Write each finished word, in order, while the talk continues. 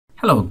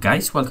Hello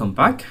guys, welcome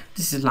back.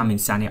 This is Lamin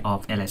Sani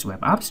of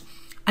LSWAT apps,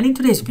 and in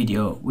today's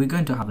video we're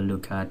going to have a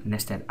look at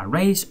nested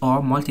arrays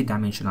or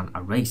multi-dimensional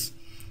arrays.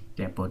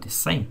 They're both the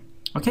same.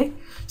 Okay,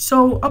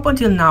 so up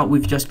until now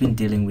we've just been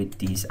dealing with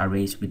these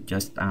arrays with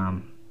just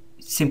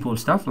simple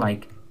stuff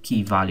like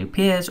key value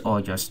pairs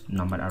or just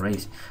numbered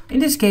arrays. In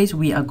this case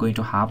we are going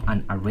to have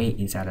an array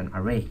inside an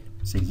array.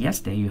 So yes,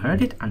 there you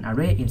heard it, an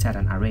array inside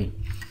an array.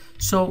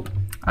 So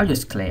I'll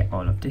just clear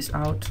all of this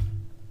out.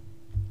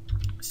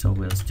 So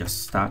we'll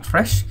just start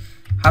fresh,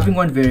 having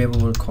one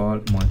variable we'll call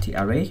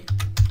multi-array,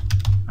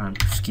 and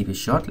just keep it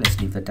short. Let's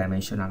leave the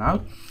dimensional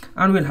out,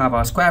 and we'll have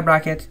our square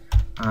bracket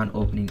and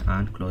opening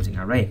and closing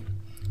array.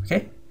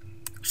 Okay,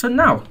 so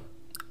now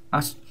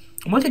a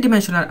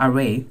multi-dimensional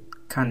array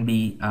can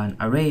be an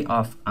array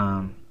of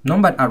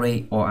numbered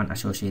array or an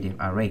associative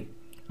array.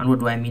 And what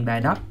do I mean by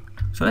that?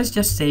 So let's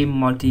just say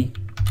multi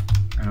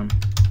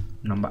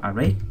number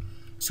array.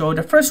 So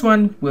the first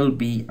one will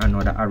be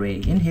another array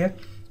in here.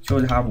 So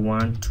we'll have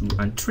 1, 2,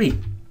 and 3,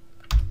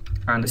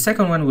 and the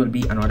second one will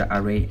be another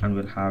array, and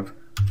we'll have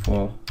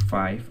 4,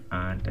 5,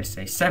 and let's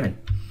say 7.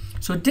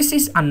 So this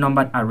is a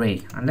numbered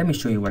array, and let me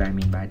show you what I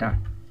mean by that.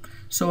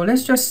 So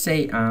let's just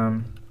say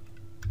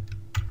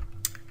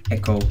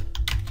echo,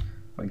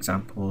 for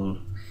example,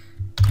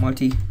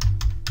 multi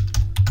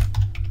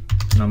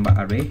number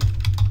array.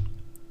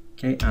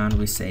 Okay, and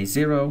we say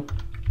 0.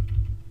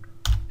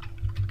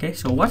 Okay,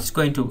 so what's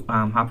going to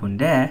happen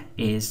there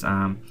is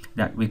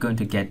that we're going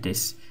to get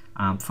this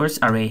first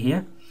array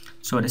here.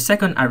 So the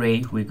second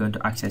array, we're going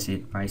to access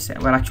it by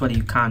well, actually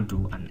you can't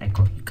do an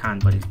echo, you can,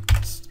 but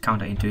it's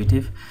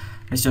counterintuitive.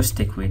 Let's just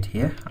stick with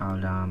here.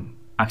 I'll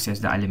access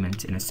the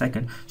element in a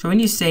second. So when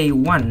you say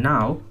 1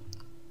 now,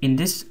 in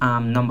this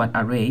numbered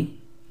array,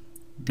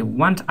 the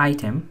one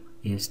item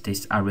is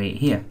this array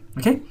here.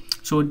 Okay,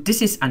 so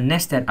this is a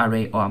nested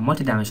array or a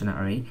multi-dimensional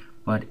array,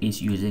 but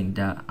it's using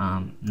the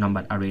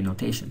numbered array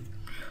notation.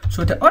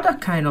 So the other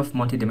kind of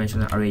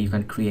multi-dimensional array you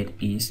can create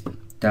is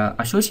the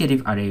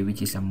associative array,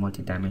 which is a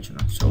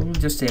multi-dimensional. So we'll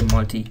just say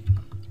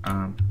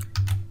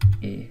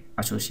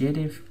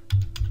associative.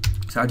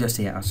 So I'll just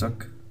say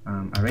assoc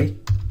array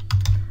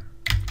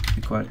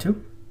equal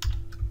to.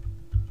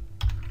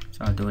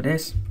 So I'll do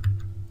this.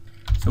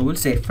 So we'll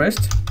say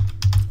first,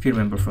 if you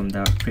remember from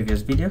the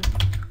previous video.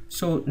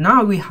 So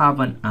now we have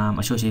an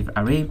associative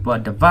array,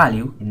 but the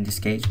value in this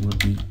case will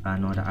be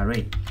another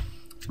array.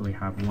 So we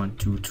have 1,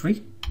 2,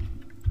 3,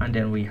 and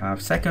then we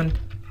have second,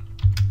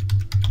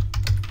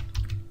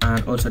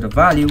 and also the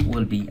value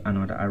will be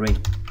another array.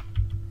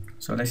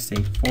 So let's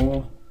say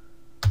 4,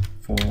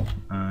 4,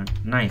 and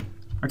 9.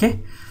 Okay,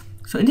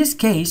 so in this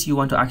case you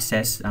want to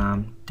access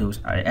those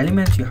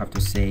elements, you have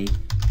to say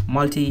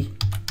multi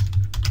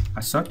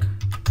assoc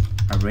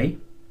array,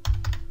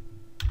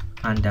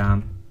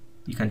 and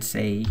you can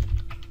say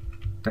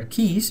the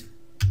keys,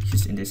 which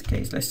is in this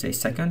case, let's say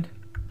second.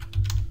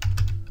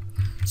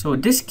 So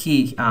this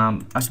key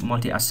as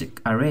multi-assoc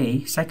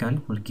array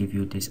second will give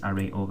you this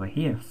array over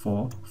here,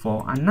 4,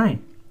 4, and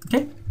 9.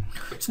 Okay,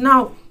 so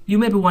now you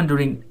may be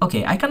wondering,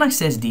 okay, I can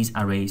access these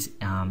arrays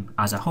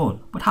as a whole,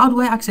 but how do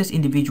I access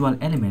individual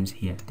elements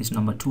here, this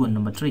number 2 and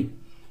number 3?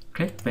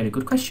 Okay, very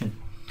good question.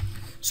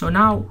 So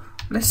now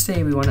let's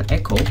say we want to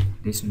echo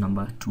this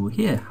number 2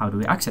 here. How do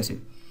we access it?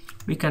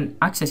 We can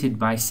access it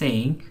by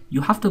saying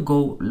you have to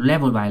go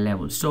level by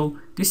level. So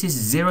this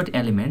is 0th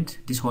element,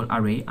 this whole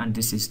array, and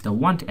this is the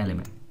 1th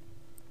element.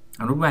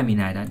 And what do I mean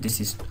by that?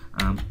 This is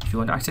if you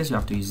want to access, you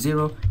have to use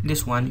 0.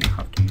 This one you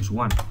have to use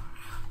 1.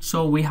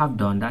 So we have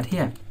done that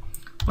here,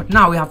 but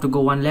now we have to go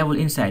one level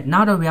inside.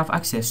 Now that we have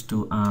access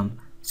to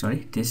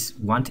this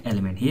 1th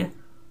element here,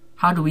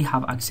 how do we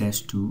have access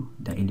to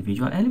the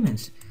individual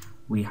elements?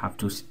 We have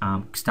to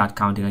start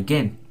counting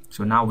again.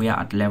 So now we are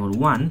at level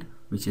 1,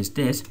 which is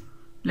this.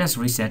 Let's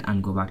reset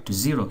and go back to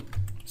 0.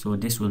 So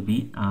this will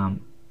be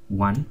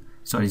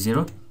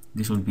 0.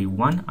 This will be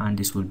 1, and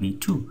this will be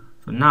 2.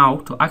 So now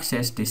to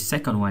access this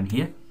second one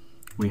here,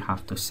 we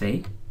have to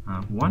say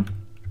 1.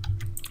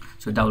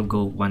 So that will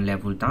go one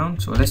level down.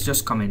 So let's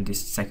just comment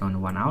this second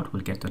one out.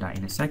 We'll get to that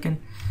in a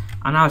second.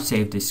 And I'll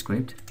save this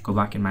script, go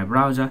back in my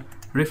browser,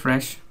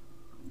 refresh,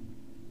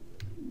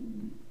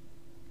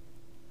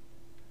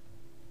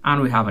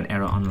 and we have an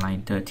error on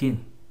line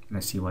 13.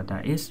 Let's see what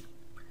that is.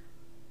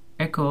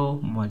 Echo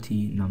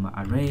multi-number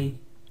array,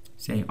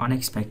 say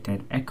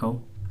unexpected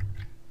echo.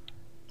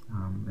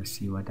 Let's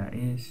see what that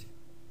is.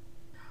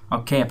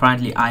 Okay,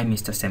 apparently I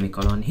missed a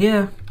semicolon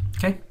here.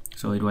 Okay,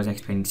 so it was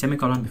expecting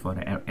semicolon before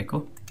the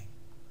echo.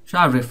 So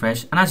I'll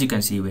refresh, and as you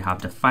can see we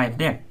have the 5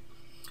 there.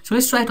 So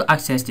let's try to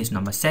access this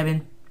number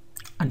 7,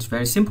 and it's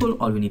very simple.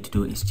 All we need to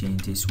do is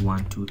change this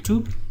 1 to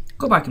 2,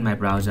 go back in my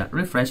browser,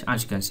 refresh,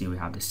 as you can see we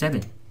have the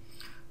 7.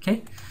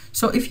 Okay,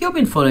 so if you've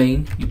been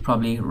following, you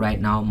probably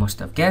right now must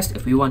have guessed,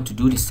 if we want to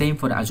do the same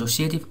for the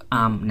associative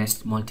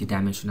nest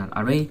multi-dimensional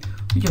array,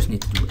 we just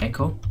need to do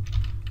echo,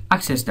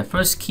 access the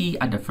first key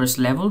at the first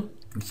level,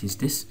 which is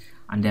this,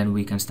 and then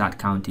we can start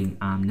counting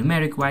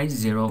numeric wise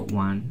 0,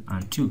 1,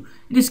 and 2.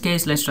 In this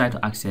case, let's try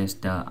to access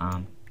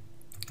the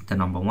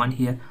number 1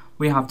 here.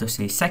 we have to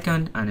say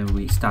second, and then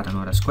we start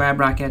another square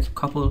bracket,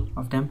 couple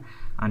of them,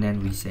 and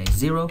then we say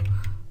 0.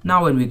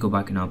 Now when we go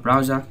back in our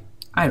browser,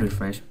 I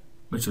refresh,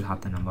 we should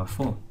have the number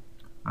 4,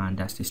 and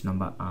that's this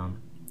number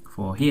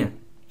 4 here.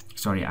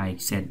 Sorry, I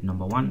said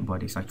number 1,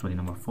 but it's actually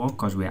number 4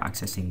 because we're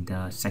accessing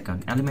the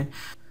second element.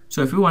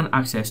 So if we want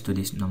access to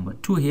this number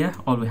 2 here,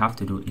 all we have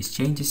to do is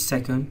change this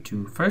second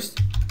to first.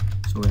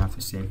 So we have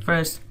to say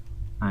first,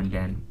 and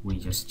then we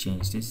just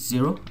change this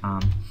 0.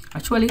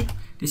 Actually,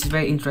 this is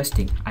very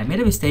interesting. I made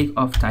a mistake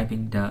of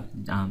typing the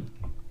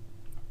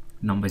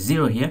number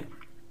 0 here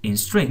in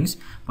strings,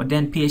 but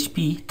then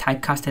PHP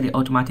typecasted it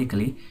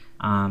automatically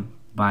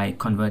by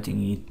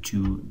converting it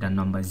to the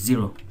number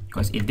 0,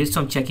 because it did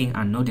some checking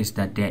and noticed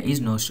that there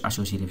is no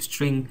associative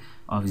string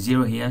of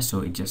 0 here, so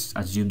it just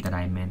assumed that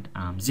I meant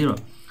 0.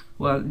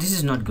 Well, this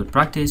is not good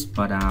practice,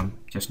 but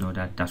just know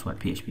that that's what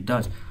PHP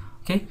does.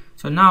 Okay,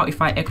 so now if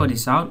I echo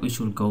this out, we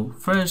should go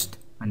first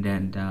and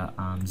then the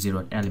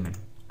 0th element.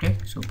 Okay,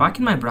 so back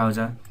in my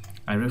browser,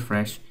 I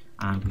refresh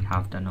and we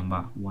have the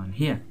number 1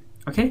 here.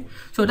 Okay,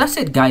 so that's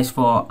it guys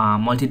for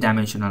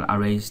multi-dimensional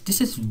arrays.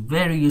 This is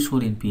very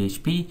useful in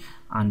PHP,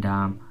 and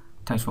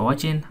thanks for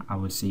watching. I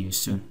will see you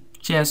soon.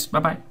 Cheers, bye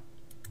bye.